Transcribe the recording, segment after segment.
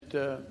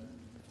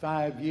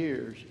5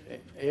 years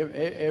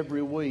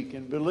every week.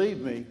 And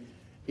believe me,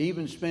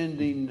 even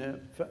spending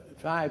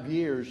 5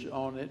 years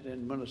on it,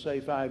 and when I say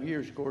 5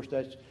 years, of course,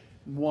 that's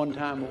one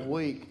time a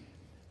week,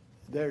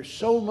 there's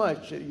so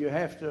much that you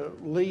have to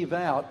leave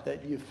out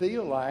that you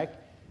feel like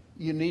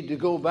you need to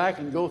go back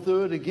and go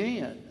through it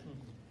again.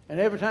 And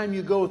every time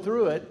you go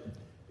through it,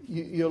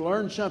 you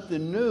learn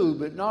something new.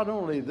 But not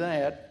only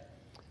that,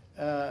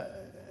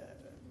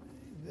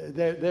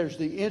 there's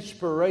the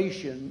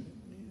inspiration,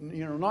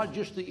 not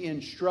just the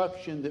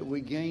instruction that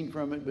we gain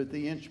from it, but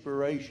the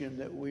inspiration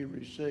that we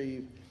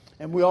receive.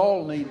 And we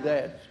all need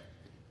that.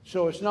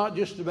 So it's not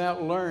just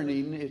about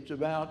learning, it's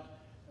about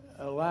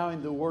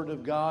allowing the Word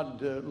of God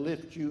to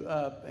lift you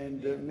up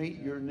and to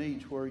meet your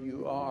needs where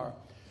you are.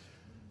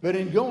 But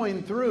in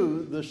going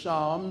through the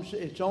Psalms,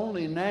 it's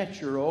only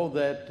natural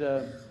that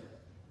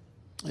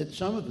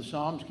some of the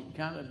Psalms can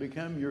kind of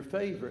become your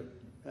favorite,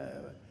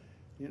 and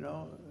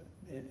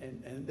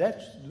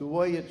that's the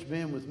way it's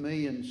been with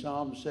me in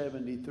Psalm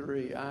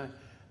 73.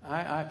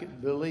 I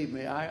could, believe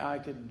me, I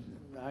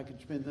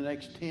could spend the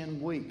next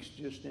 10 weeks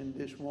just in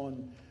this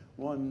one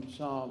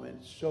psalm.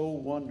 It's so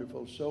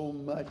wonderful, so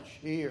much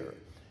here.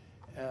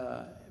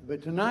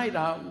 But tonight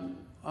I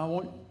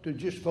want to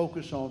just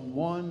focus on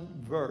one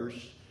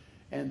verse,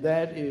 and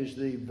that is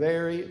the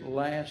very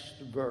last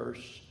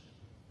verse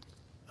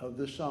of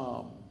the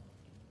psalm.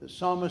 The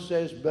psalmist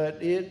says,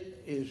 "But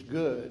it is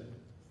good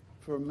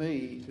for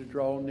me to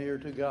draw near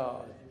to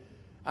God.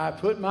 I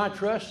put my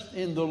trust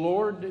in the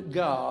Lord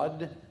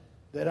God,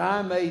 that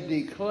I may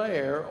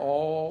declare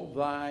all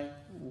thy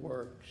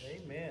works."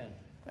 Amen.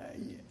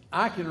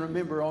 I can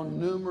remember on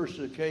numerous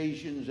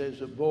occasions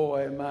as a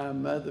boy, my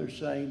mother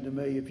saying to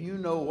me, "If you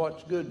know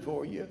what's good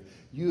for you,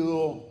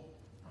 you'll,"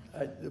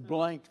 at the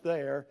blank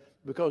there,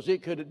 because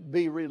it could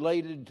be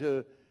related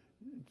to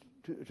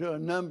a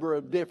number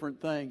of different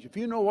things. If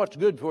you know what's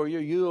good for you,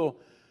 you'll,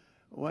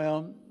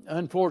 well,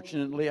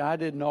 unfortunately, I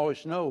didn't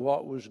always know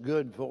what was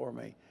good for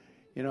me.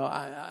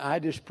 I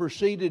just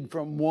proceeded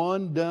from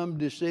one dumb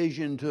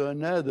decision to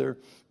another,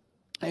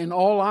 and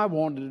all I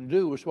wanted to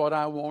do was what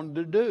I wanted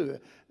to do.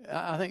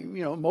 I think,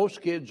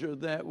 most kids are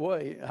that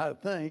way, I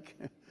think.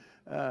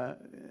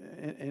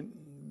 And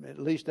at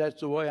least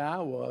that's the way I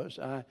was.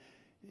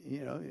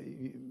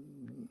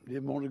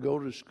 Didn't want to go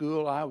to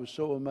school. I was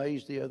so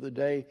amazed the other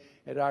day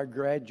at our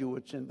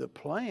graduates and the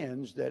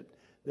plans that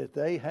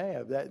they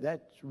have.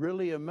 That's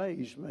really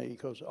amazed me,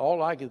 because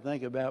all I could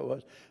think about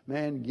was,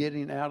 man,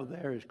 getting out of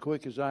there as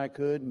quick as I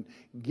could and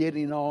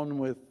getting on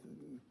with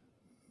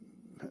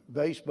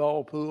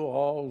baseball, pool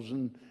halls,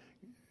 and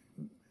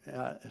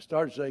I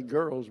started to say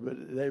girls,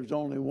 but there was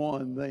only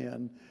one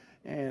then.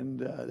 And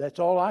that's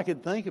all I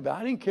could think about.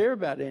 I didn't care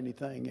about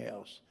anything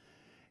else.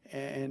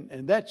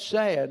 And that's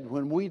sad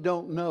when we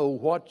don't know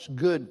what's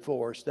good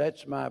for us.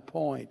 That's my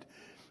point.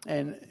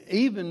 And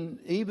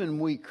even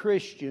we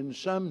Christians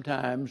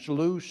sometimes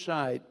lose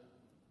sight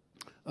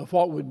of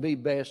what would be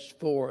best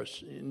for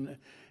us.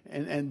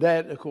 And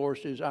that, of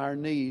course, is our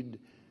need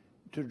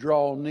to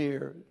draw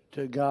near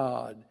to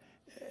God.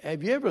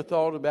 Have you ever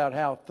thought about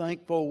how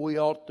thankful we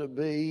ought to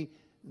be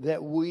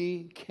that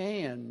we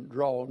can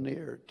draw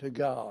near to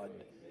God?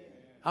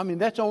 I mean,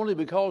 that's only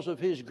because of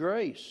His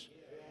grace.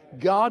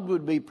 God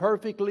would be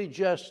perfectly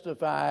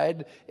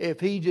justified if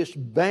He just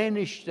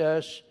banished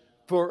us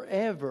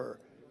forever.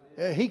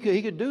 He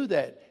could do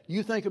that.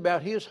 You think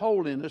about His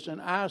holiness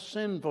and our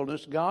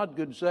sinfulness. God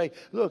could say,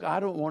 "Look, I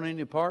don't want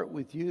any part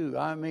with you.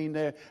 I mean,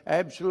 there's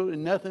absolutely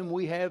nothing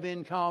we have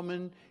in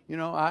common.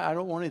 I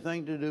don't want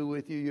anything to do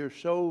with you. You're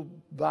so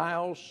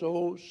vile,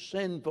 so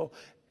sinful."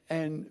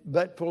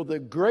 But for the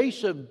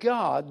grace of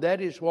God,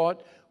 that is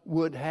what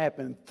would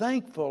happen.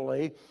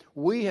 Thankfully,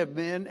 we have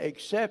been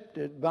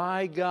accepted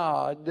by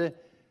God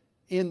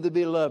in the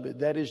beloved,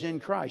 that is in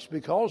Christ.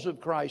 Because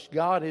of Christ,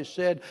 God has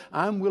said,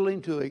 "I'm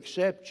willing to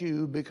accept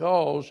you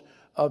because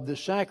of the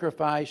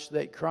sacrifice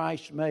that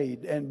Christ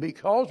made." And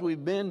because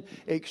we've been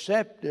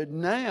accepted,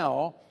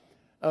 now,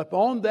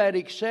 upon that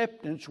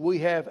acceptance, we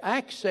have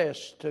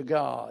access to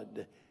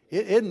God.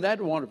 Isn't that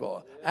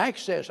wonderful?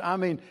 Access. I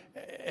mean,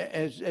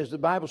 as the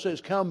Bible says,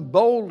 "Come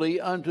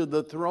boldly unto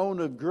the throne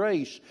of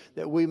grace,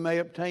 that we may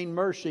obtain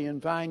mercy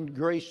and find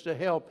grace to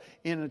help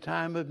in a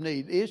time of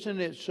need."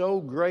 Isn't it so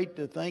great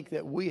to think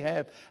that we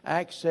have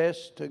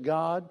access to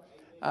God?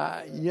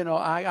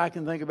 I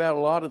can think about a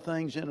lot of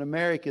things in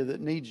America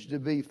that needs to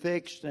be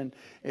fixed, and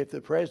if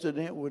the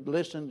president would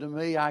listen to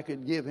me, I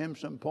could give him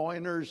some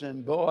pointers,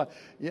 and boy,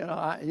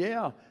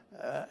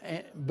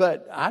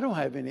 but I don't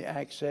have any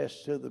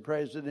access to the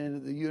President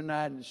of the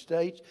United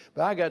States.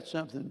 But I got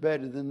something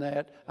better than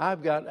that.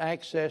 I've got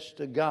access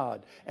to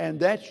God. And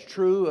that's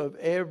true of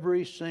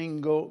every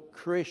single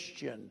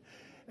Christian.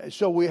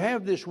 So we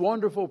have this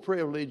wonderful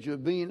privilege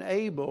of being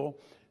able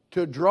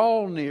to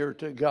draw near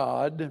to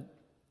God.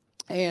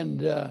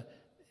 And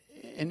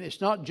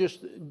it's not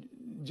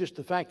just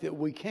the fact that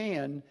we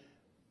can,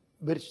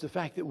 but it's the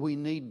fact that we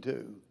need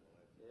to.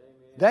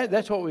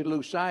 That's what we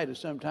lose sight of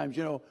sometimes.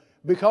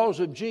 Because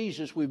of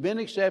Jesus, we've been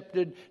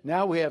accepted.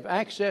 Now we have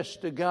access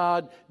to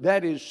God.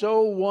 That is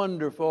so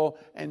wonderful.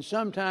 And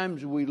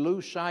sometimes we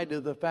lose sight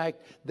of the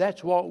fact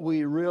that's what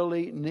we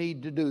really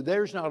need to do.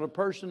 There's not a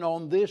person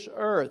on this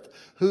earth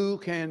who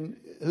can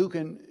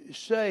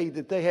say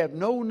that they have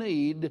no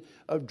need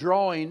of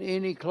drawing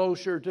any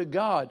closer to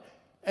God.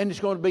 And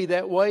it's going to be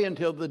that way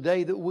until the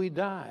day that we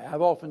die.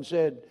 I've often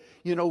said,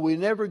 we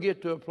never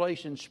get to a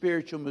place in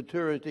spiritual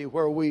maturity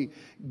where we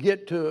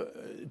get to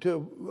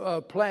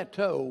a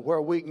plateau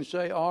where we can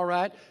say, all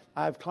right,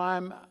 I've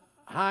climbed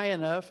high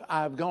enough,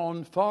 I've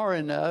gone far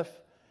enough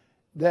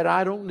that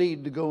I don't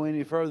need to go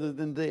any further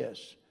than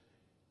this.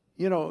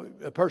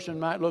 A person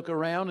might look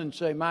around and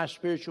say, my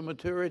spiritual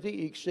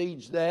maturity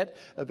exceeds that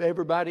of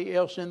everybody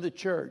else in the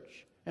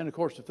church. And of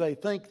course, if they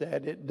think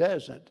that, it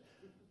doesn't.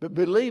 But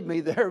believe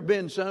me, there have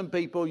been some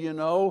people,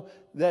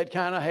 that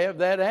kind of have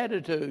that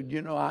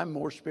attitude. I'm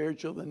more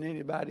spiritual than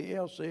anybody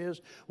else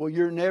is. Well,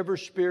 you're never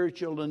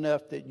spiritual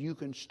enough that you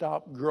can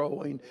stop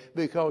growing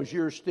because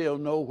you're still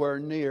nowhere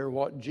near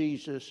what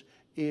Jesus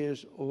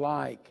is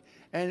like.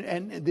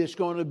 And it's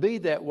going to be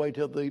that way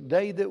till the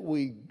day that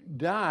we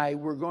die.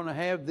 We're going to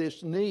have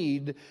this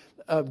need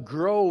of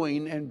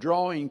growing and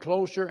drawing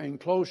closer and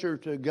closer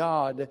to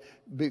God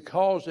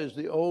because, as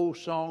the old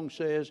song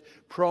says,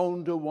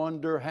 prone to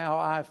wonder how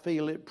I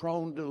feel it,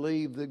 prone to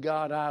leave the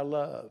God I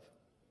love.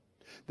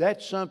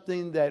 That's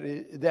something that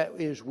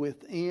is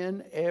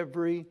within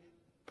every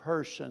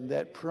person,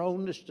 that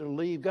proneness to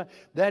leave God.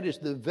 That is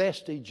the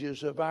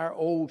vestiges of our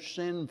old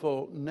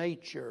sinful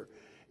nature.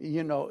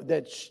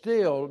 That's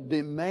still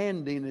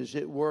demanding, as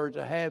it were,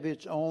 to have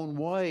its own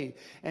way.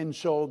 And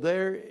so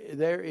there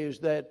is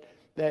that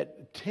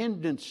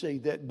tendency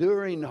that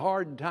during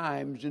hard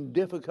times and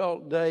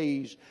difficult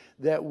days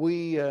that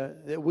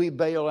we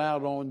bail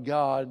out on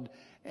God,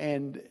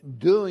 and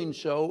doing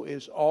so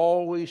is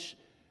always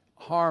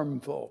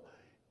harmful.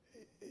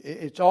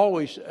 It's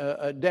always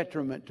a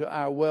detriment to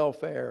our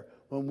welfare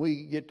when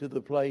we get to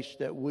the place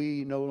that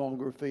we no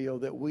longer feel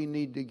that we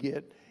need to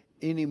get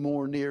any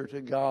more near to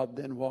God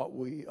than what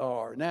we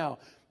are. Now,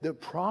 the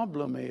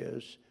problem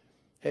is,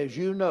 as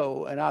you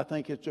know, and I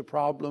think it's a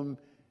problem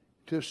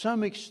to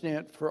some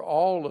extent for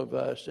all of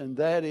us, and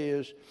that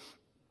is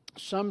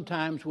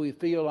sometimes we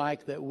feel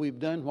like that we've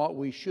done what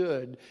we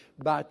should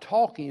by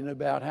talking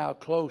about how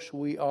close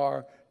we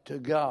are to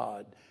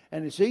God.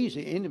 And it's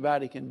easy.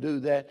 Anybody can do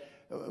that.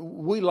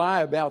 We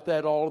lie about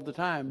that all the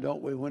time,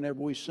 don't we? Whenever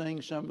we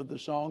sing some of the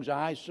songs,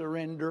 I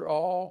surrender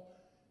all.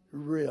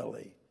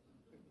 Really?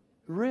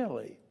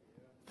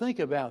 Think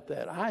about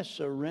that. I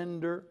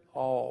surrender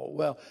all.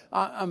 Well,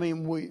 I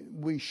mean,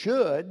 we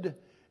should,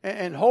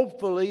 and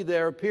hopefully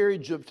there are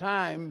periods of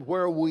time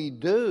where we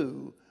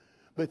do.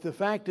 But the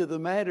fact of the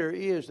matter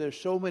is there's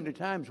so many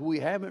times we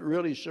haven't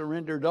really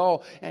surrendered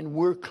all, and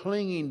we're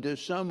clinging to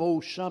some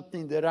old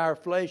something that our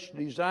flesh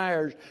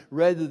desires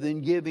rather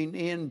than giving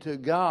in to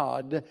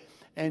God.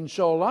 And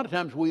so a lot of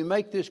times we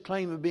make this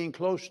claim of being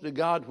close to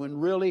God when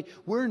really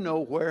we're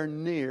nowhere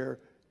near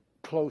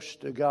close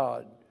to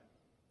God.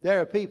 There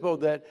are people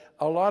that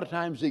a lot of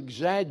times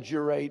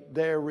exaggerate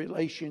their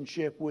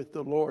relationship with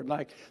the Lord.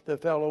 Like the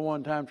fellow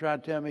one time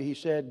tried to tell me, he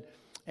said,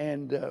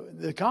 and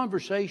the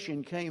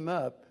conversation came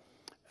up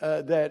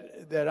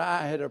that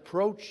I had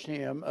approached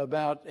him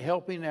about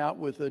helping out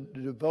with a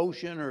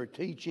devotion or a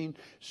teaching,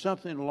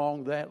 something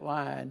along that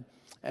line.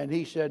 And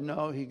he said,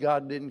 no,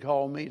 God didn't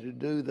call me to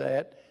do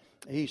that.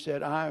 He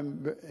said,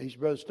 he's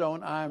Brother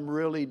Stone, I'm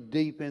really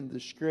deep in the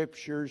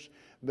Scriptures.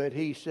 But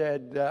he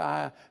said,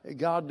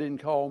 God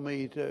didn't call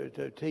me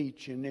to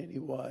teach in any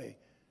way.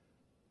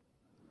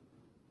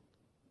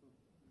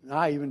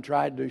 I even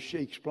tried to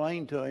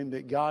explain to him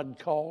that God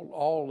called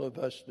all of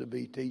us to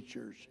be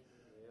teachers.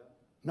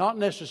 Not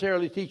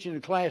necessarily teaching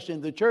a class in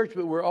the church,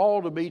 but we're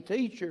all to be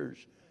teachers.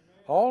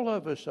 All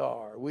of us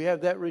are. We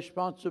have that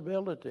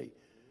responsibility.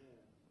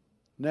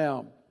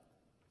 Now,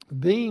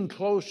 being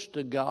close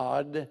to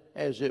God,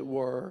 as it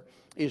were,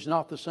 is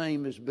not the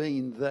same as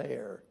being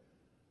there.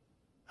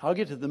 I'll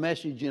get to the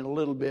message in a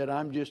little bit.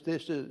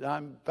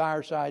 I'm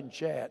fireside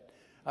chat.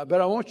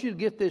 But I want you to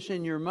get this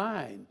in your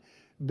mind.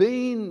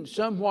 Being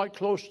somewhat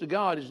close to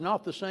God is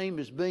not the same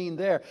as being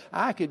there.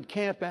 I could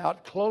camp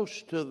out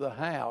close to the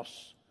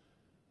house.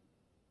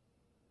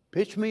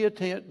 Pitch me a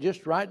tent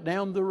just right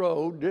down the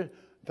road. In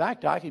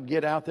fact, I could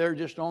get out there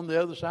just on the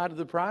other side of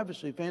the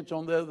privacy fence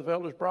on the other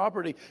fellow's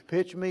property,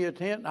 pitch me a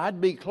tent. I'd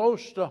be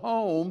close to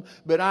home,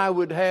 but I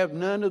would have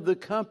none of the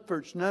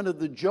comforts, none of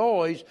the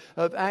joys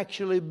of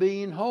actually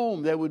being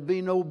home. There would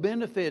be no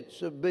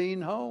benefits of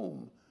being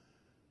home.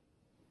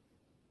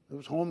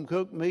 Those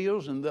home-cooked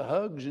meals and the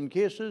hugs and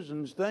kisses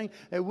and things,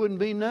 there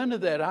wouldn't be none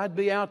of that. I'd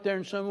be out there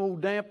in some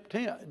old damp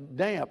tent.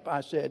 Damp,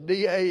 I said,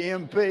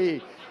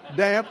 D-A-M-P,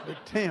 damp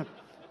tent.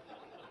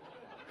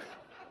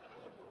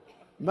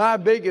 My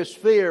biggest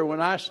fear when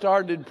I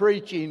started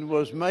preaching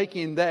was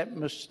making that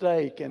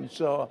mistake. And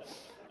so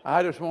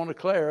I just want to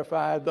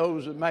clarify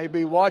those that may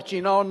be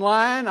watching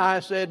online. I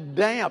said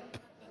damp.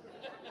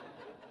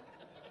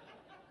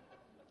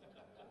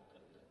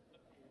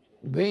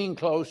 Being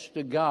close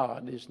to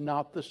God is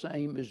not the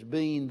same as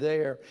being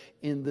there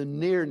in the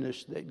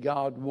nearness that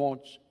God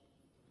wants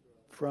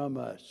from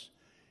us.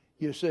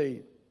 You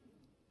see,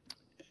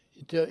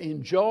 to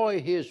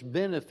enjoy His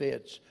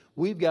benefits,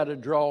 we've got to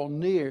draw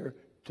near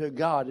to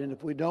God. And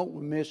if we don't,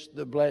 we miss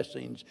the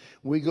blessings.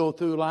 We go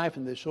through life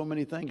and there's so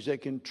many things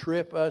that can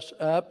trip us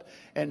up.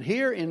 And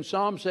here in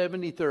Psalm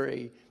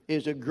 73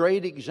 is a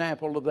great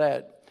example of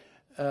that.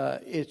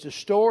 It's a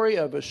story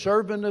of a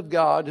servant of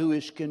God who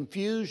is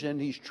confused and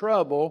he's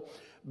troubled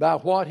by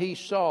what he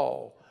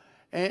saw.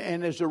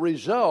 And as a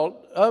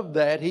result of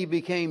that, he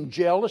became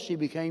jealous, he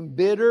became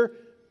bitter,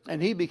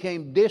 and he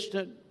became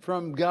distant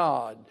from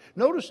God.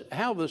 Notice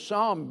how the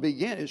psalm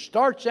begins. It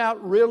starts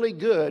out really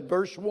good.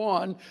 Verse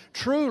 1,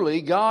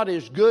 truly God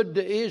is good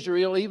to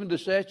Israel, even to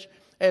such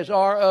as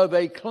are of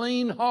a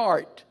clean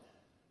heart.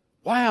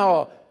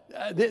 Wow,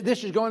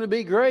 this is going to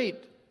be great.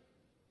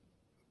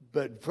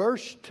 But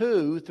verse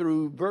 2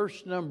 through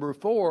verse number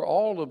 4,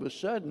 all of a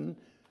sudden,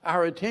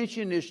 our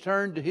attention is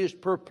turned to his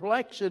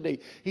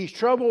perplexity. He's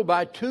troubled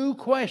by two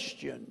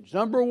questions.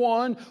 Number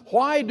one,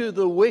 why do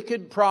the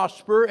wicked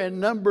prosper? And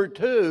number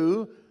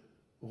two,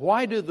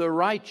 why do the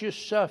righteous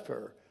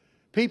suffer?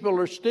 People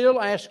are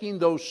still asking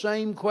those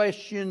same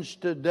questions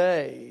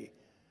today.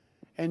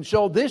 And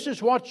so this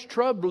is what's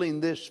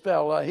troubling this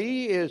fella.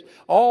 He is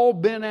all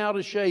bent out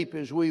of shape,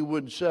 as we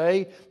would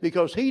say,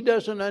 because he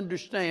doesn't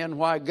understand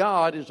why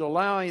God is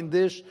allowing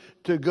this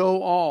to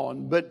go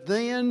on. But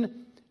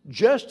then,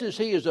 just as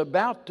he is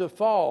about to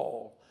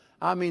fall,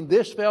 I mean,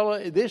 this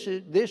fella, this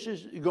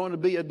is going to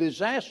be a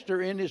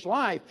disaster in his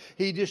life.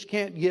 He just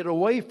can't get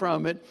away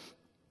from it.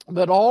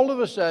 But all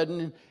of a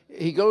sudden,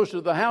 he goes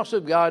to the house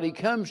of God. He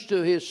comes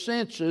to his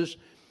senses.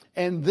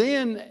 And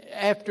then,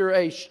 after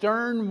a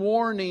stern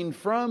warning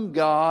from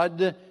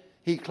God,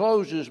 he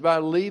closes by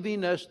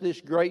leaving us this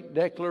great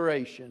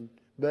declaration.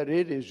 But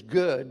it is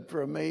good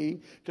for me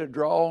to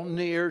draw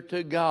near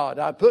to God.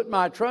 I put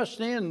my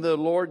trust in the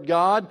Lord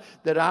God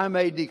that I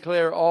may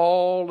declare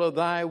all of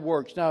thy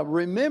works. Now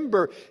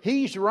remember,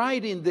 he's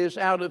writing this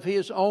out of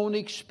his own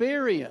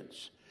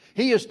experience.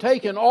 He has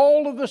taken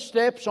all of the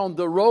steps on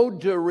the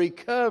road to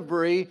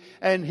recovery,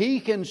 and he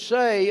can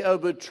say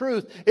of a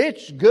truth,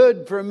 it's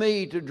good for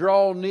me to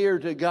draw near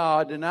to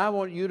God. And I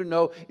want you to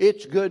know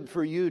it's good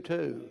for you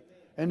too.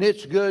 And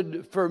it's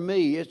good for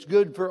me. It's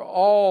good for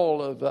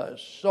all of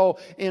us. So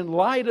in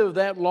light of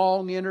that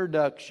long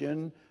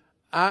introduction,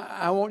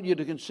 I want you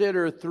to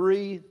consider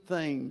three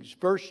things.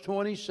 Verse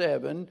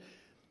 27,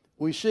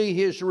 we see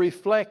his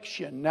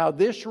reflection. Now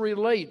this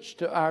relates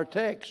to our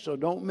text, so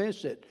don't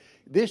miss it.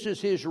 This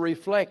is his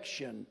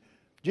reflection.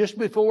 Just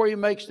before he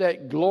makes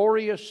that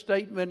glorious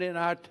statement in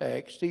our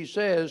text, he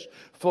says,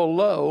 for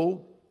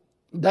lo,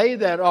 they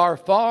that are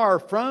far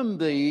from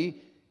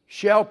thee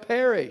shall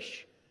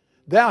perish.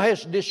 Thou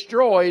hast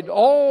destroyed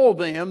all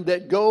them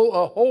that go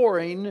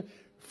a-whoring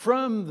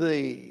from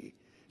thee.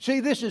 See,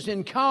 this is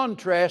in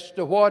contrast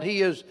to what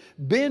he has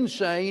been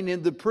saying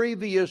in the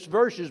previous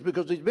verses,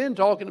 because he's been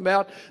talking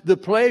about the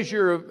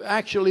pleasure of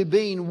actually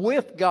being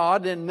with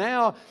God, and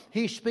now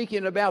he's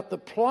speaking about the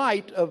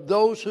plight of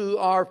those who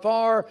are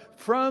far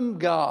from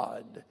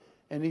God.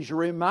 And he's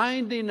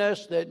reminding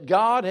us that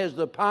God has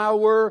the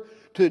power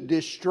to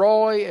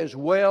destroy as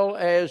well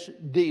as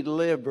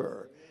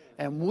deliver.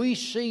 And we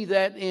see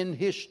that in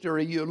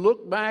history. You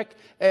look back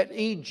at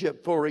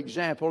Egypt, for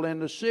example,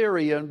 and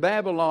Assyria and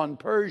Babylon,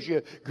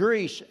 Persia,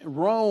 Greece,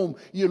 Rome.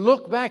 You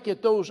look back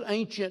at those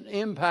ancient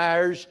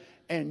empires,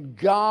 and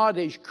God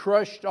has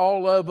crushed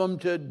all of them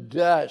to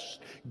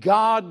dust.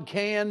 God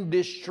can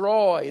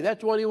destroy.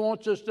 That's what he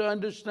wants us to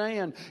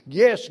understand.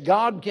 Yes,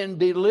 God can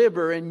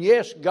deliver, and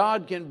yes,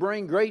 God can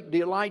bring great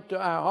delight to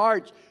our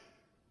hearts.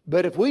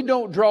 But if we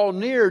don't draw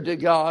near to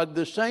God,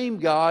 the same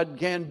God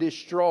can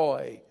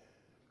destroy.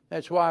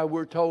 That's why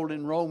we're told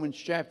in Romans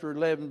chapter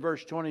 11,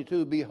 verse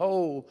 22,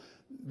 behold,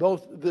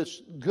 both the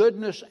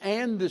goodness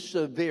and the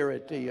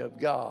severity of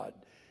God.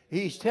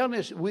 He's telling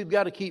us we've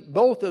got to keep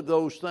both of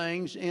those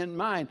things in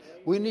mind.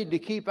 We need to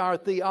keep our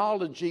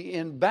theology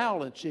in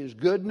balance, his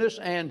goodness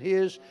and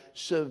his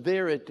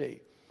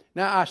severity.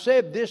 Now, I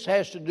said this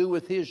has to do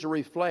with his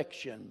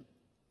reflection.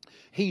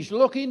 He's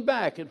looking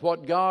back at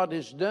what God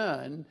has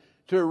done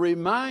to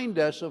remind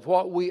us of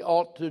what we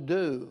ought to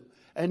do.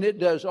 And it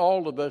does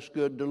all of us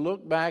good to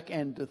look back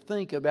and to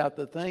think about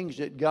the things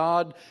that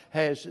God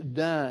has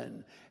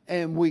done.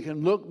 And we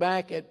can look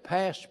back at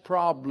past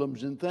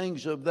problems and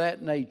things of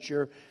that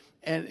nature,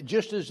 and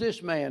just as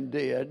this man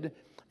did.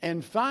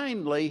 And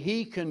finally,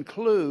 he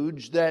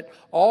concludes that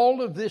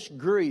all of this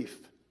grief,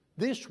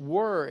 this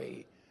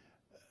worry,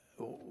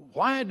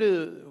 why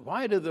do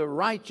the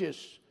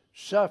righteous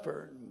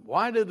suffer?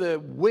 Why do the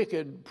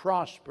wicked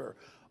prosper?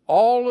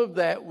 All of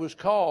that was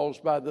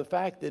caused by the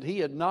fact that he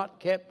had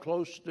not kept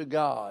close to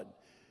God.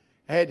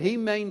 Had he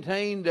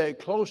maintained a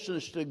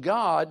closeness to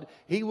God,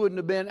 he wouldn't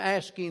have been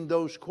asking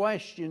those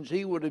questions.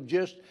 He would have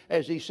just,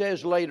 as he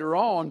says later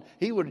on,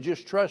 he would have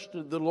just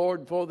trusted the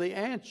Lord for the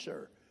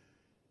answer.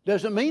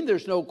 Doesn't mean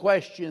there's no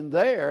question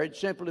there. It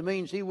simply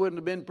means he wouldn't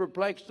have been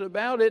perplexed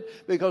about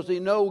it because he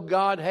knows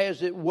God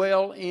has it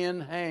well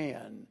in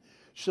hand.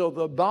 So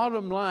the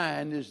bottom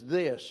line is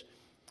this,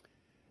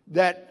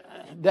 that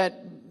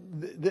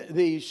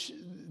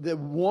the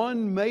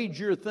one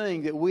major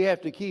thing that we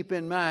have to keep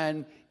in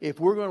mind if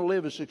we're going to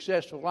live a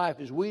successful life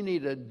is we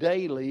need a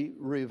daily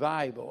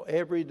revival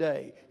every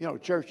day. You know,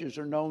 churches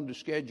are known to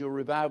schedule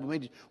revival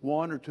meetings,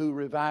 1 or 2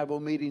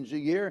 revival meetings a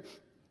year.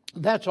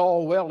 That's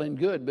all well and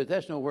good, but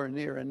that's nowhere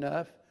near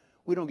enough.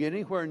 We don't get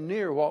anywhere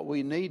near what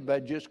we need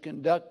by just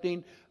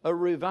conducting a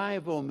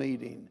revival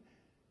meeting.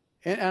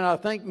 And I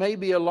think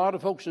maybe a lot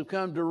of folks have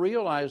come to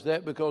realize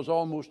that because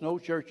almost no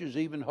churches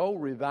even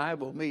hold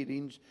revival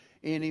meetings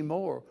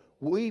anymore.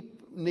 We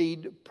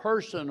need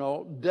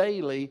personal,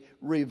 daily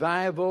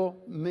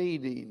revival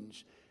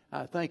meetings.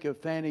 I think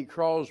of Fanny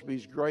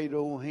Crosby's great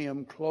old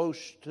hymn,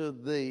 Close to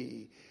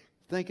Thee.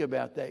 Think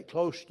about that,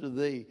 close to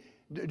Thee.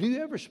 Do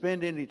you ever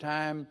spend any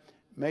time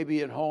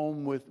maybe at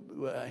home with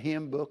a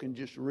hymn book and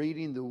just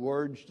reading the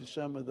words to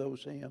some of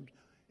those hymns?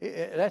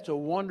 That's a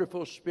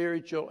wonderful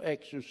spiritual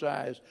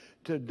exercise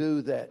to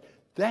do that.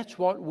 That's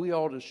what we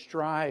ought to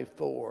strive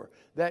for,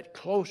 that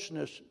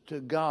closeness to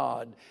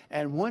God.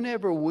 And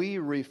whenever we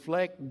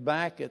reflect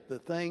back at the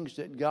things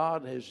that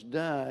God has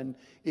done,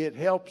 it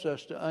helps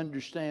us to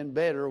understand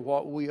better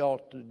what we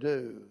ought to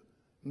do.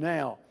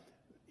 Now,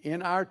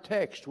 in our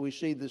text, we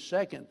see the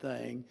second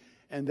thing,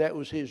 and that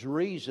was his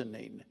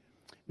reasoning.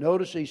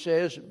 Notice he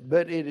says,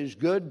 but it is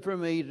good for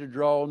me to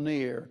draw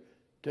near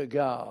to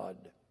God.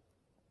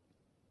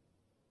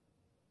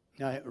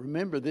 Now,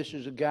 remember, this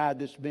is a guy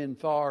that's been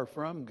far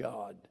from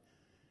God.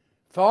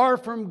 Far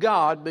from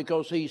God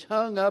because he's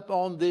hung up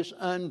on this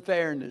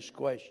unfairness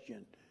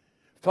question.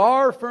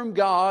 Far from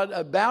God,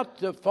 about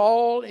to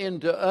fall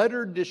into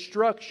utter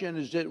destruction,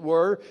 as it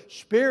were,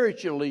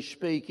 spiritually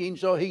speaking.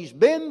 So he's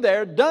been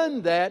there,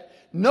 done that,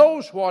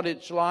 knows what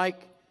it's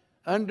like,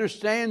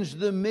 understands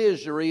the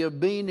misery of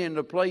being in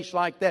a place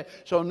like that.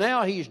 So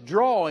now he's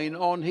drawing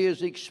on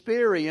his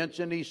experience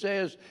and he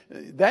says,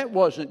 that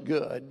wasn't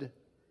good.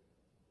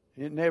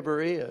 It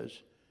never is.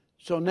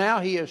 So now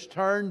he has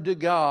turned to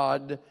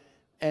God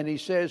and he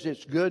says,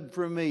 it's good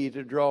for me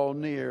to draw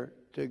near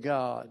to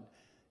God.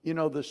 You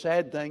know, the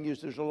sad thing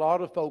is there's a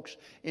lot of folks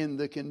in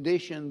the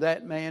condition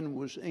that man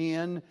was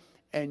in,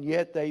 and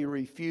yet they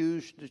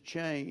refuse to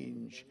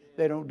change.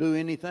 They don't do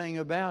anything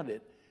about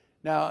it.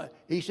 Now,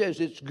 he says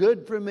it's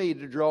good for me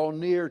to draw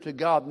near to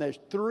God. And there's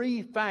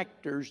 3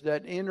 factors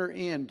that enter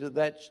into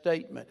that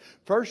statement.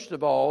 First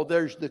of all,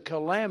 there's the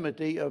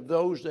calamity of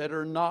those that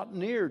are not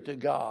near to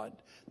God.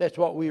 That's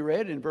what we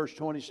read in verse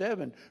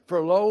 27.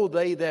 For lo,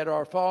 they that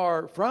are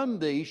far from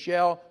thee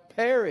shall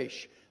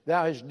perish.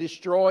 Thou hast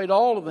destroyed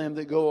all of them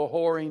that go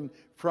a-whoring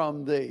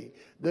from thee.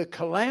 The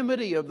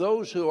calamity of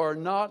those who are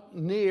not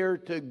near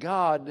to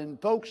God. And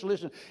folks,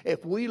 listen,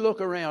 if we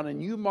look around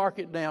and you mark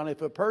it down,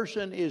 if a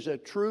person is a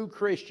true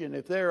Christian,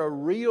 if they're a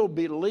real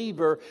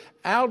believer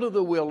out of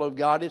the will of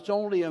God, it's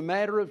only a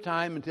matter of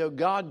time until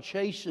God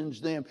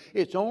chastens them.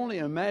 It's only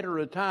a matter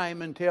of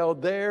time until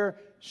their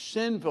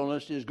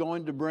sinfulness is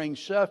going to bring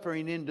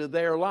suffering into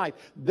their life.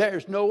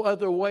 There's no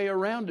other way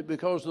around it,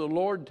 because the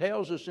Lord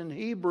tells us in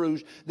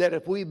Hebrews that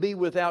if we be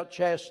without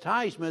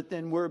chastisement,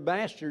 then we're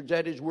bastards.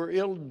 That is, we're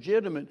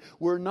illegitimate.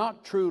 We're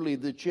not truly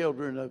the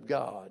children of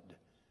God.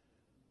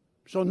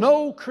 So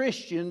no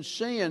Christian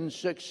sins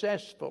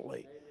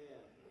successfully.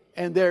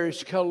 And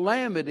there's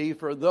calamity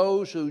for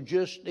those who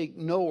just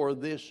ignore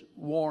this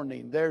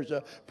warning. There's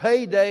a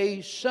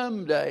payday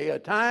someday, a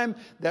time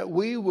that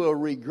we will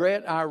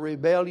regret our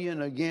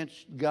rebellion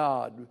against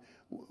God.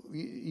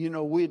 You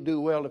know, we'd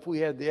do well if we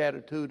had the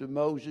attitude of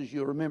Moses.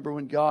 You'll remember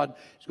when God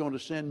is going to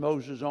send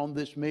Moses on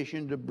this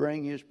mission to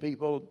bring his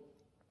people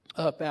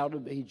up out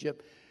of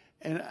Egypt.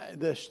 And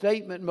the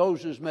statement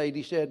Moses made,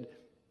 he said,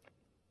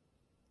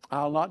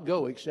 I'll not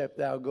go except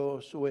thou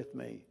goest with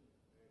me.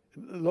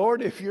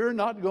 Lord, if you're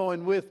not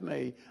going with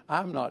me,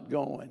 I'm not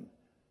going.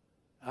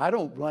 I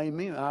don't blame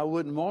him. I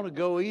wouldn't want to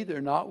go either,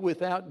 not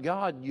without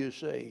God, you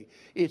see.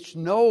 It's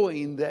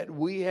knowing that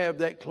we have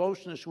that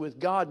closeness with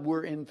God.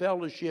 We're in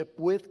fellowship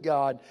with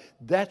God.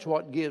 That's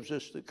what gives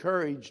us the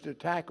courage to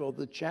tackle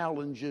the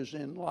challenges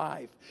in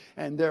life.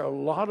 And there are a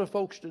lot of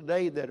folks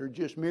today that are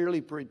just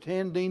merely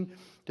pretending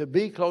to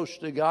be close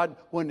to God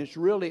when it's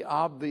really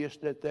obvious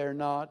that they're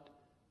not.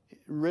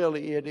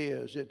 Really, it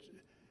is.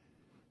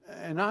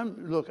 And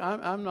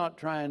I'm not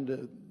trying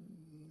to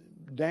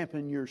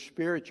dampen your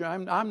spirit.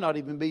 I'm not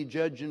even being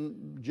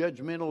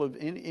judgmental of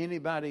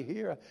anybody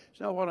here. It's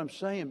not what I'm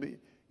saying. But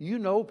you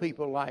know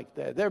people like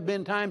that. There have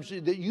been times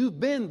that you've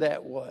been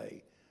that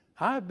way.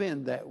 I've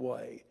been that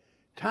way.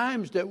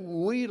 Times that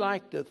we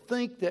like to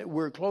think that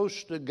we're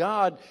close to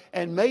God,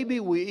 and maybe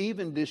we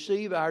even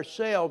deceive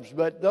ourselves,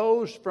 but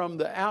those from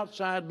the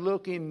outside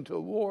looking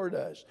toward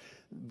us,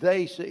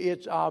 they say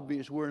it's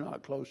obvious we're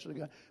not close to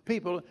God.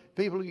 People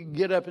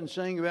get up and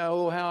sing about,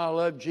 oh, how I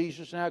love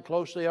Jesus and how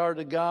close they are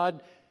to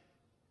God.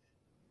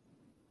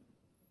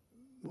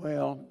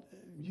 Well,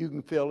 you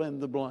can fill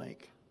in the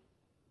blank.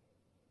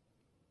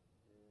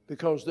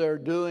 because they're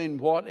doing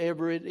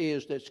whatever it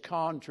is that's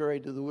contrary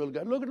to the will of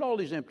God. Look at all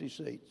these empty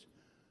seats.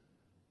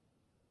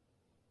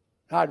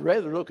 I'd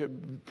rather look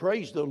at,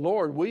 praise the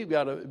Lord,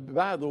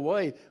 by the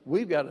way,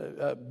 we've got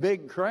a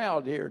big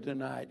crowd here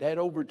tonight. Had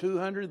over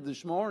 200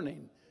 this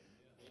morning.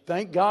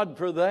 Thank God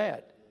for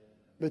that.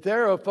 But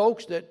there are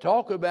folks that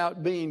talk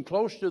about being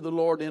close to the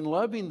Lord and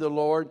loving the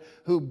Lord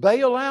who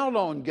bail out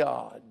on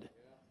God.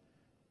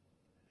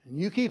 And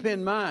you keep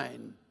in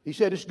mind, he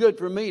said, it's good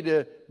for me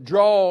to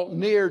draw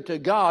near to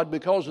God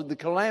because of the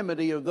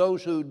calamity of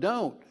those who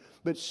don't.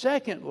 But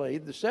secondly,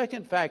 the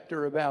second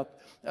factor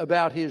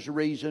about his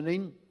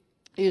reasoning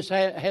has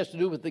to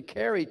do with the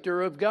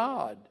character of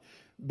God.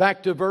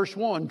 Back to verse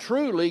 1.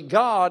 Truly,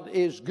 God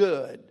is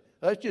good.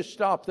 Let's just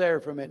stop there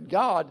for a minute.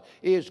 God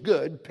is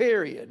good,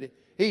 period.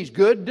 He's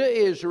good to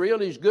Israel.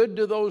 He's good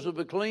to those of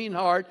a clean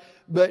heart.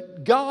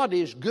 But God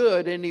is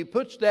good, and he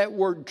puts that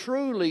word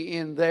truly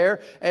in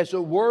there as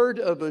a word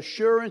of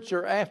assurance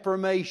or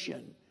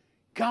affirmation.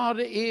 God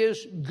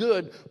is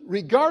good,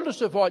 regardless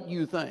of what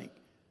you think.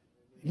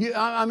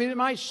 It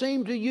might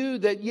seem to you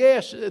that,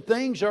 yes,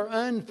 things are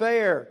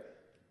unfair.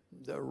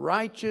 The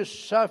righteous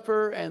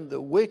suffer and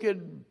the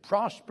wicked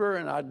prosper,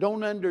 and I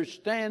don't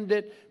understand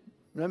it.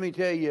 Let me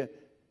tell you,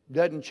 it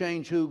doesn't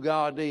change who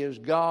God is.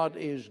 God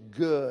is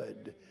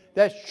good.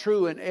 That's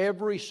true in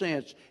every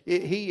sense.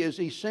 He is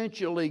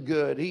essentially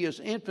good. He is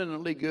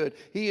infinitely good.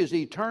 He is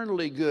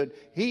eternally good.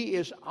 He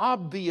is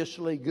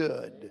obviously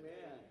good.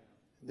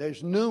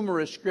 There's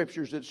numerous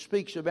scriptures that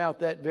speaks about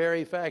that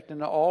very fact,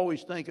 and I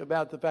always think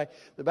about the fact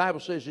the Bible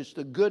says it's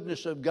the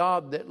goodness of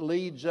God that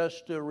leads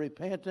us to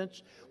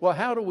repentance. Well,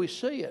 how do we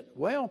see it?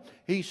 Well,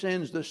 he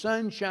sends the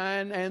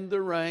sunshine and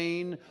the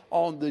rain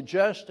on the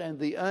just and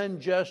the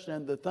unjust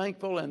and the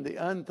thankful and the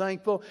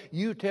unthankful.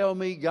 You tell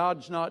me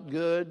God's not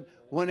good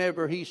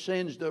whenever he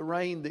sends the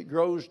rain that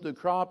grows the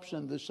crops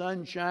and the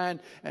sunshine,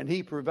 and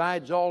he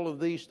provides all of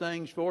these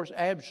things for us.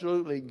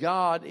 Absolutely,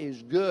 God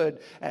is good,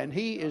 and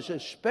he is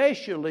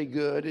especially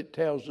good, it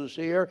tells us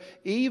here,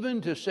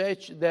 even to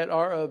such that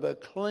are of a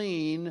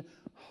clean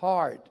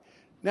heart.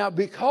 Now,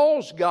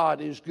 because God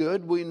is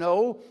good, we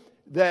know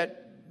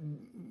that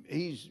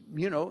he's,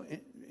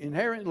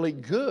 inherently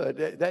good.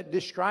 That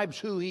describes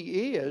who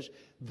he is.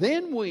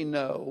 Then we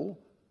know,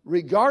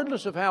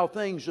 regardless of how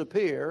things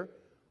appear,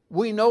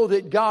 we know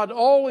that God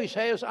always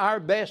has our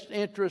best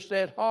interest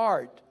at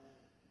heart.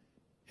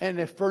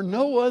 And if for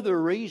no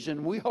other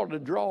reason, we ought to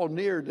draw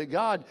near to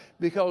God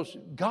because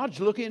God's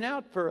looking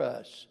out for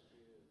us.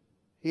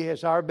 He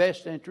has our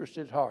best interest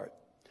at heart.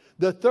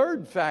 The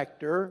third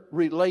factor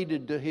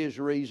related to his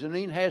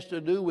reasoning has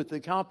to do with the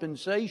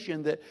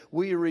compensation that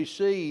we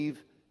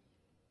receive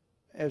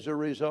as a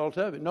result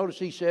of it. Notice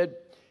he said,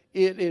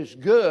 it is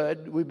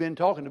good. We've been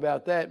talking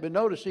about that. But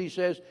notice he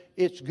says,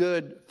 it's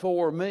good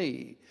for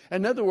me.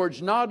 In other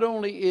words, not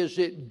only is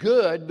it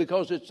good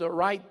because it's the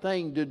right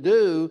thing to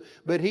do,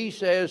 but he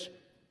says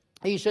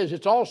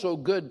it's also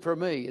good for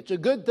me. It's a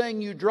good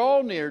thing you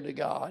draw near to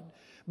God,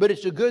 but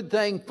it's a good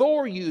thing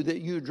for you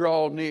that you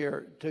draw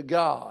near to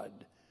God.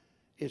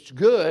 It's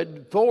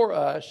good for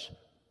us.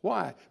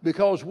 Why?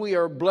 Because we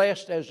are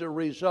blessed as a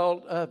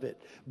result of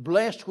it.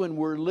 Blessed when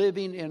we're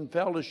living in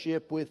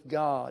fellowship with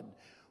God.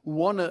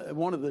 One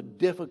of the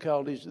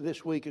difficulties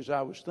this week as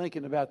I was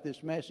thinking about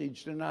this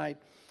message tonight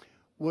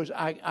was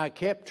I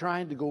kept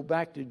trying to go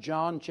back to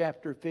John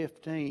chapter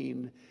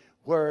 15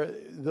 where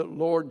the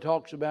Lord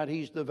talks about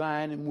he's the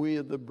vine and we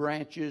are the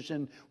branches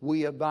and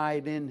we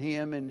abide in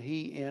him and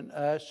he in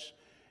us.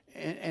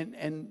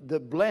 And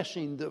the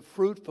blessing, the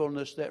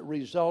fruitfulness that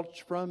results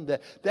from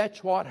that.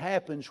 That's what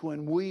happens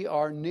when we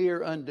are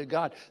near unto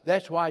God.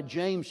 That's why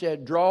James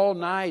said, draw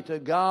nigh to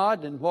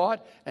God and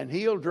what? And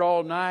he'll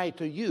draw nigh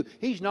to you.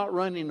 He's not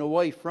running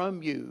away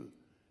from you.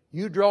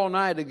 You draw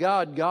nigh to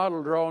God, God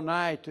will draw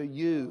nigh to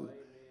you.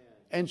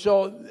 And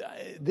so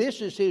this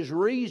is his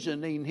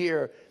reasoning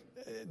here.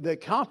 The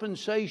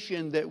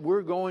compensation that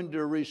we're going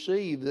to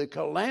receive, the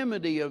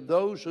calamity of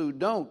those who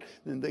don't,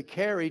 and the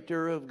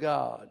character of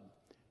God.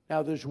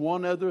 Now, there's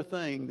one other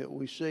thing that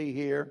we see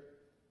here.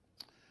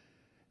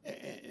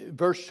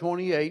 Verse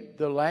 28,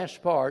 the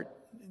last part,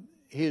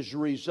 his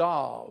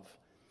resolve.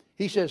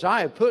 He says,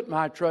 I have put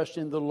my trust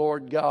in the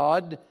Lord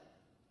God.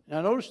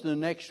 Now, notice the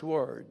next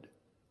word.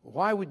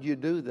 Why would you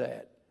do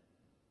that?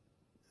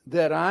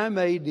 That I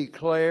may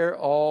declare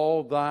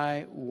all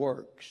thy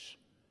works.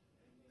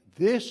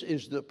 This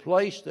is the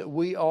place that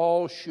we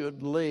all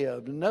should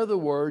live. In other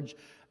words,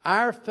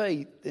 our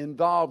faith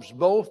involves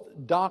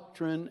both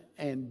doctrine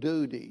and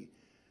duty.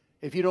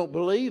 If you don't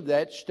believe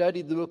that,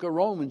 study the book of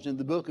Romans and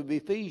the book of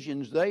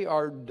Ephesians. They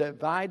are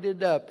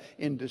divided up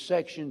into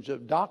sections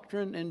of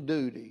doctrine and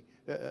duty.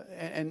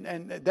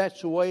 And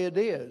that's the way it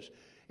is.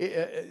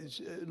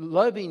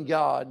 Loving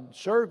God,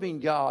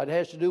 serving God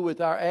has to do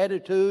with our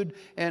attitude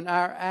and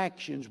our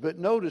actions. But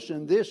notice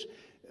in this,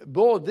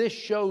 this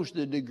shows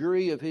the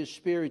degree of his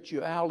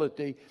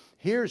spirituality.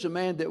 Here's a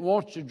man that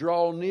wants to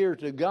draw near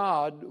to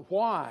God.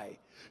 Why?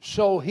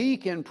 so he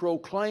can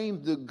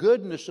proclaim the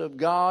goodness of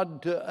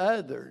God to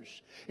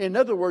others. In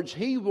other words,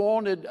 he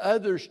wanted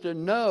others to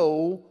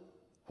know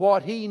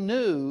what he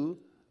knew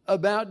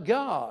about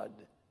God.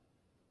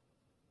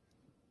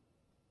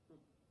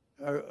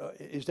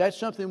 Is that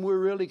something we're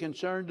really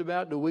concerned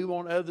about? Do we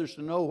want others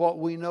to know what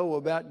we know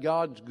about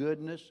God's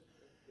goodness?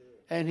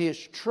 And his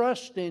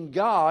trust in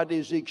God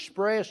is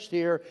expressed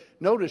here,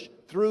 notice,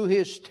 through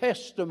his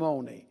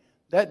testimony.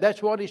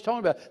 That's what he's talking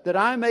about. That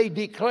I may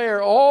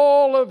declare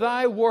all of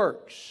thy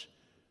works.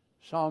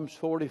 Psalms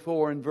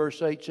 44 and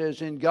verse 8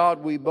 says, in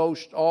God we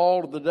boast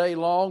all the day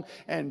long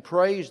and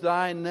praise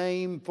thy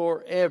name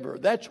forever.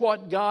 That's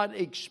what God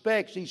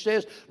expects. He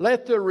says,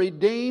 let the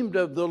redeemed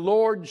of the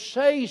Lord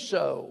say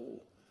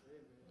so.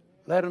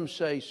 Let them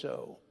say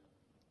so.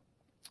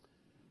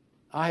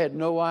 I had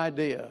no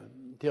idea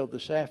until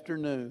this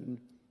afternoon.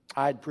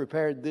 I'd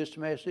prepared this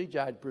message.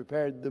 I'd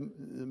prepared the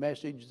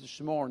message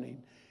this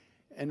morning.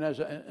 And as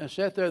I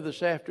sat there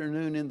this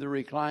afternoon in the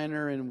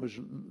recliner and was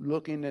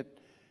looking at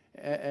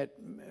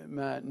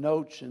my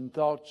notes and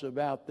thoughts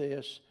about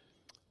this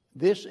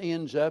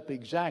ends up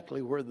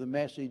exactly where the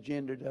message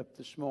ended up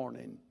this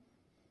morning.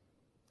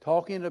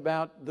 Talking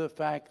about the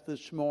fact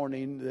this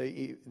morning,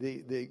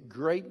 the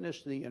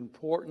greatness, the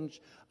importance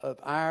of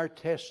our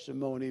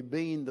testimony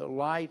being the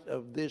light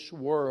of this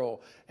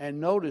world. And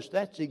notice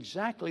that's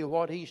exactly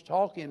what he's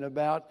talking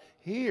about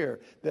here.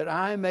 That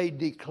I may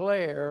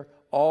declare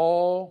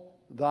all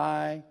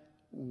thy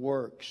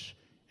works.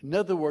 In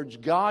other words,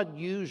 God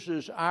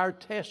uses our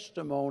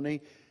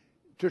testimony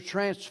to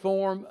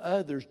transform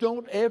others.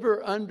 Don't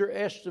ever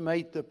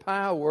underestimate the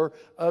power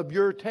of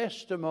your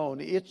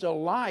testimony. It's a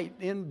light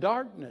in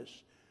darkness.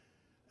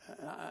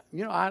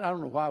 I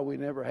don't know why we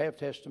never have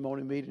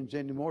testimony meetings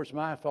anymore. It's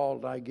my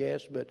fault, I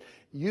guess. But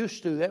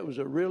used to, that was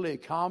a really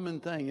common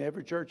thing.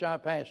 Every church I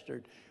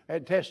pastored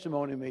had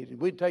testimony meetings.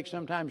 We'd take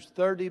sometimes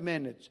 30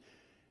 minutes.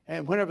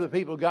 And whenever the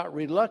people got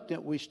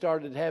reluctant, we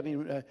started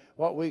having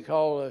what we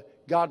call a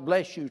God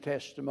bless you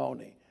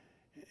testimony.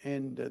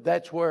 And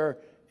that's where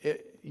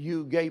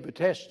you gave a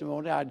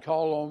testimony. I'd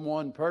call on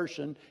one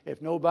person.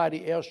 If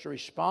nobody else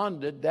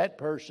responded, that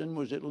person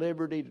was at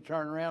liberty to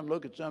turn around and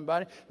look at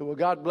somebody. Well,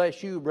 God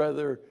bless you,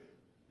 Brother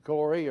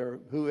Corey, or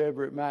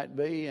whoever it might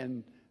be.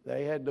 And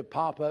they had to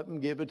pop up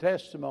and give a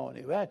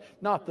testimony. That's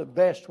not the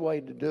best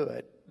way to do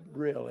it,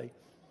 really.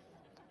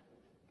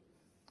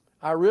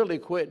 I really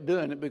quit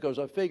doing it because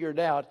I figured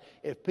out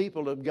if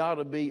people have got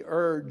to be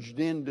urged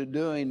into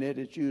doing it,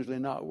 it's usually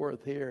not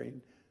worth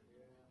hearing.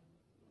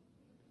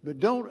 But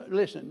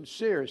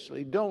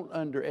seriously, don't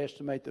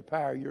underestimate the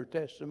power of your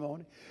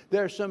testimony.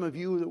 There are some of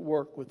you that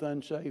work with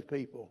unsaved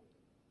people.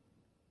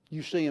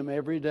 You see them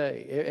every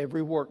day,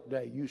 every work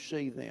day, you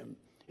see them.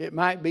 It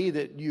might be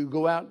that you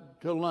go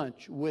out to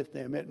lunch with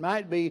them. It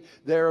might be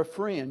they're a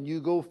friend, you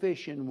go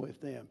fishing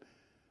with them.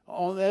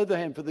 On the other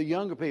hand, for the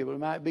younger people, it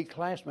might be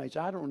classmates.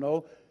 I don't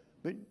know.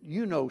 But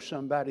you know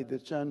somebody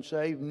that's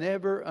unsaved.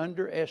 Never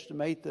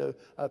underestimate the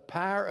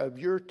power of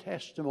your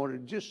testimony.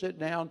 Just sit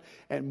down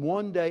and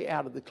one day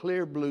out of the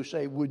clear blue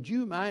say, would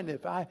you mind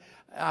if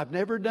I've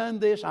never done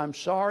this. I'm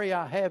sorry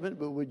I haven't.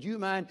 But would you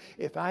mind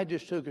if I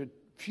just took a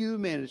few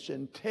minutes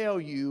and tell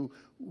you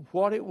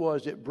what it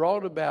was that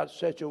brought about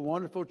such a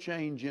wonderful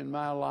change in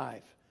my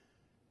life?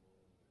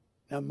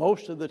 Now,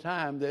 most of the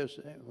time they'll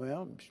say,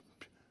 well,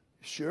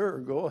 sure,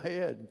 go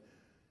ahead.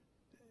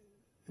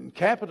 And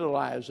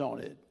capitalize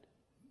on it.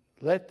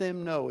 Let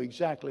them know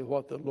exactly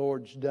what the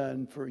Lord's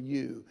done for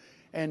you.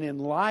 And in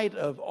light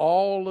of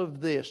all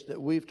of this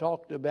that we've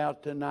talked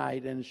about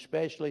tonight, and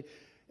especially,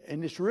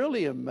 and it's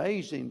really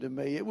amazing to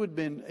me, it would have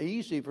been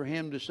easy for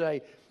him to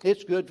say,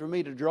 it's good for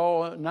me to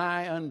draw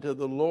nigh unto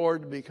the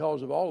Lord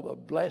because of all the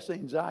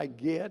blessings I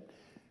get.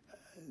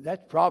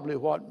 That's probably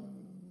what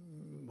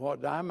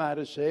I might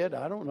have said.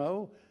 I don't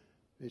know.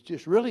 It's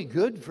just really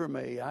good for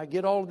me. I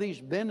get all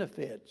these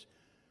benefits.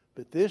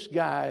 But this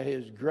guy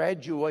has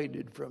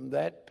graduated from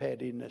that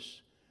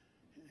pettiness.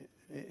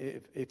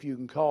 If you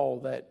can call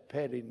that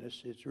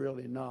pettiness, it's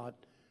really not.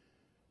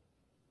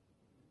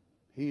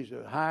 He's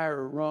a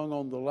higher rung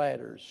on the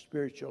ladder,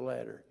 spiritual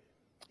ladder.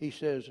 He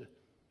said,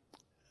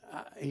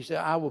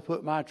 I will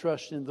put my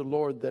trust in the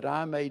Lord that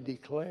I may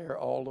declare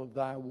all of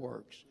thy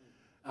works.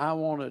 I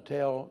want to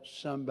tell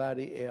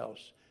somebody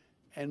else.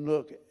 And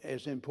look,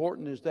 as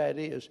important as that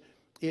is,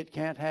 it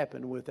can't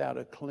happen without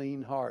a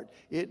clean heart.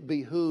 It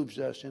behooves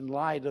us, in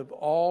light of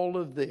all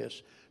of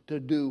this, to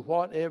do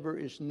whatever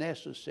is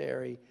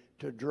necessary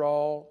to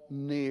draw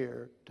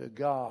near to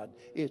God.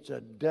 It's a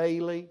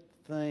daily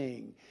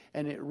thing,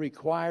 and it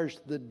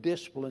requires the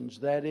disciplines,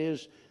 that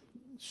is,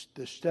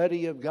 the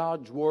study of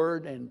God's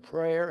Word and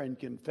prayer and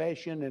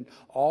confession and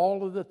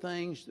all of the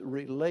things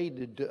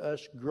related to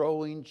us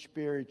growing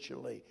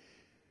spiritually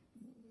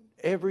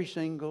every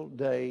single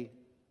day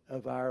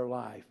of our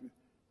life.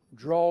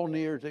 Draw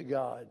near to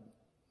God.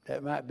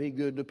 That might be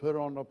good to put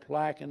on a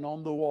plaque and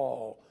on the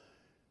wall.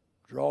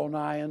 Draw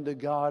nigh unto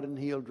God and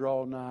He'll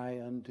draw nigh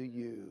unto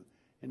you.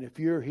 And if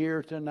you're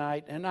here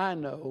tonight, and I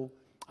know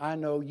I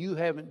know you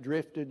haven't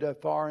drifted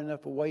far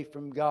enough away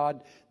from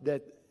God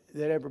that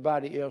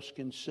everybody else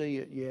can see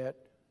it yet.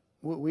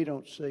 We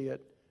don't see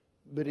it.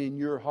 But in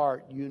your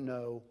heart, you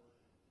know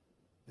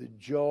the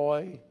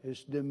joy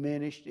is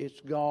diminished.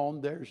 It's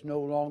gone. There's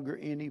no longer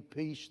any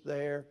peace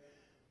there.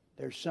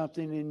 There's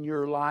something in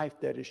your life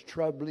that is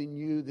troubling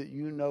you that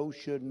you know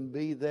shouldn't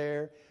be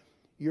there.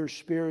 Your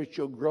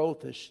spiritual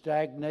growth has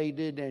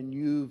stagnated and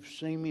you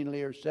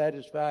seemingly are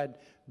satisfied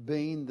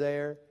being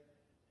there.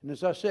 And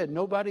as I said,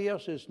 nobody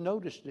else has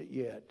noticed it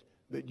yet,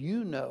 but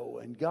you know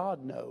and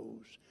God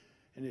knows.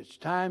 And it's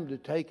time to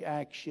take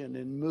action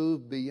and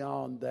move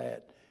beyond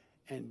that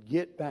and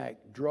get back,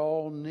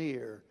 draw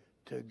near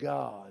to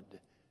God.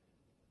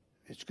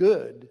 It's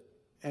good,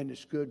 and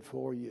it's good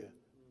for you.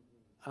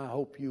 I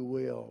hope you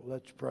will.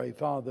 Let's pray.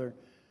 Father,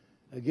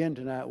 again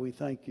tonight we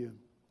thank you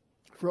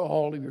for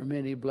all of your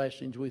many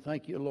blessings. We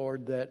thank you,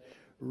 Lord, that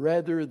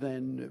rather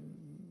than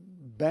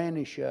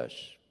banish us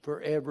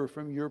forever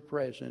from your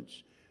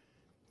presence,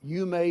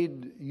 you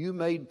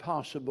made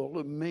possible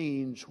a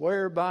means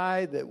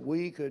whereby that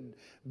we could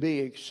be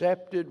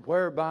accepted,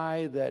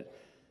 whereby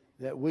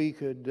that we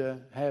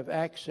could have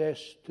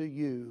access to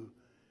you,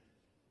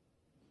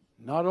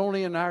 not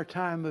only in our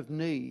time of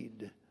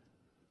need,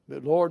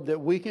 but Lord, that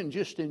we can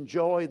just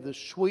enjoy the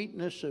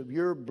sweetness of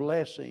your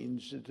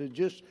blessings, to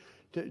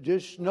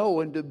just know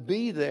and to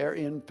be there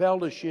in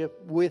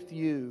fellowship with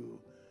you.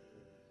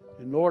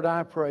 And Lord,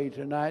 I pray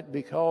tonight,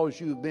 because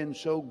you've been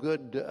so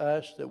good to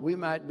us, that we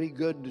might be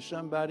good to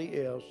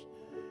somebody else.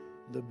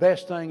 The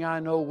best thing I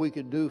know we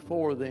could do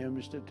for them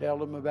is to tell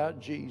them about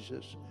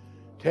Jesus.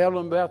 Tell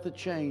them about the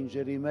change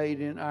that he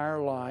made in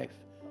our life.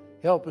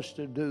 Help us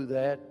to do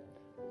that.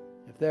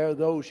 If there are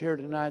those here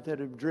tonight that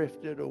have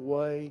drifted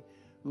away,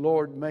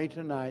 Lord, may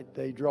tonight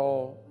they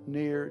draw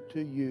near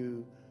to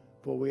you.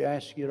 For we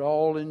ask it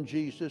all in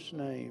Jesus'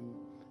 name.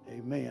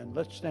 Amen.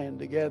 Let's stand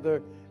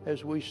together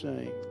as we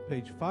sing.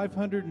 Page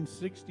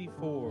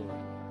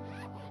 564.